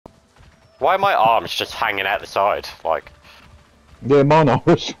Why are my arms just hanging out the side? Like. Yeah, mine are.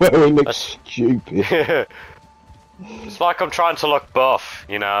 I swear it looks stupid. It's like I'm trying to look buff,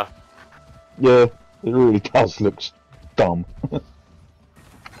 you know? Yeah, it really does look dumb.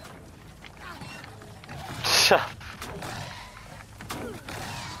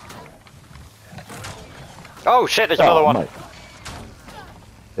 Oh shit, there's another one. Mate.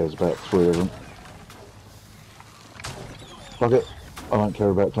 There's about 3 of them. Fuck it. I don't care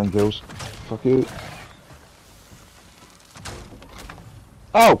about clean kills. Fuck you.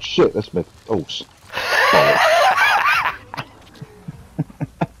 Oh shit, that's me. Oh,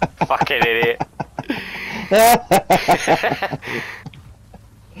 Fucking idiot.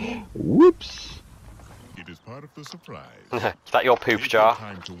 Whoops. It is part of the surprise. Is that your poop jar?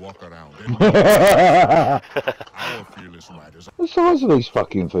 Time to walk around. Our fearless riders. The size of these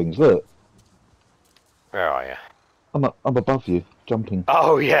fucking things, look. Where are you? I'm above you, jumping.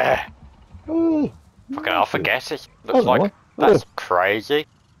 Oh yeah. Oh, Fucking I'll forget it. Looks know. like that's crazy.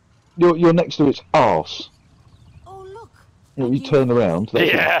 You're next to its arse. Oh look. You turn around.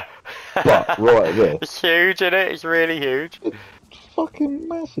 Yeah. Butt right there. It's huge, isn't it? It's really huge. It's fucking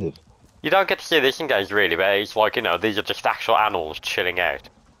massive. You don't get to see this in games really, but it's like, you know, these are just actual animals chilling out.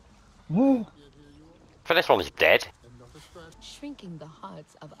 Yeah. For this one is dead. Shrinking the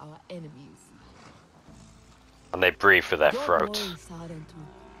hearts of our enemies. And they breathe through their throat.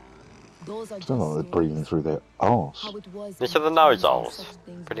 Those are I don't know, they're breathing through their arse. These are the nose holes.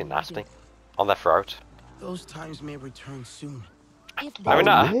 Pretty nasty. On their throat. Those times may return soon.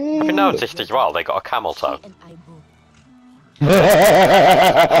 Have you noticed as well, they got a camel toe?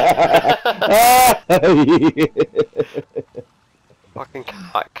 Fucking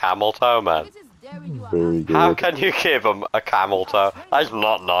camel toe, man. Very good. How can you give them a camel toe? That's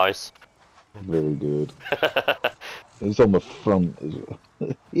not nice. Very good. It's on the front as well.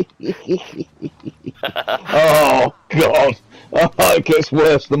 Oh god! Oh, it gets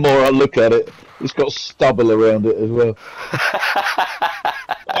worse the more I look at it. It's got stubble around it as well.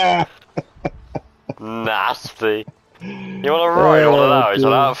 Nasty. You want to ride one of those? I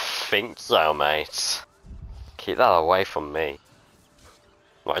don't think so, mate. Keep that away from me.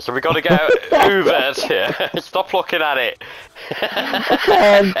 Right, so we got to get Ubered here. Stop looking at it.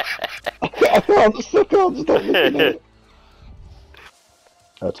 I can't stop looking at it.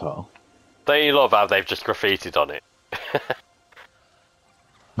 That's all. Don't you love how they've just graffitied on it?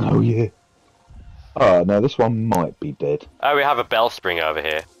 Oh yeah. Oh no, this one might be dead. Oh, we have a bell spring over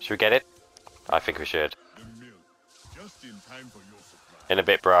here. Should we get it? I think we should. Just in time for your supply. In a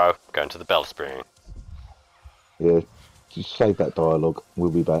bit, bro. Going to the bell spring. Yeah, just save that dialogue.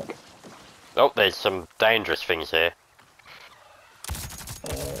 We'll be back. Oh, there's some dangerous things here.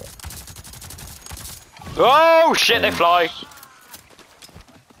 Oh shit, they fly!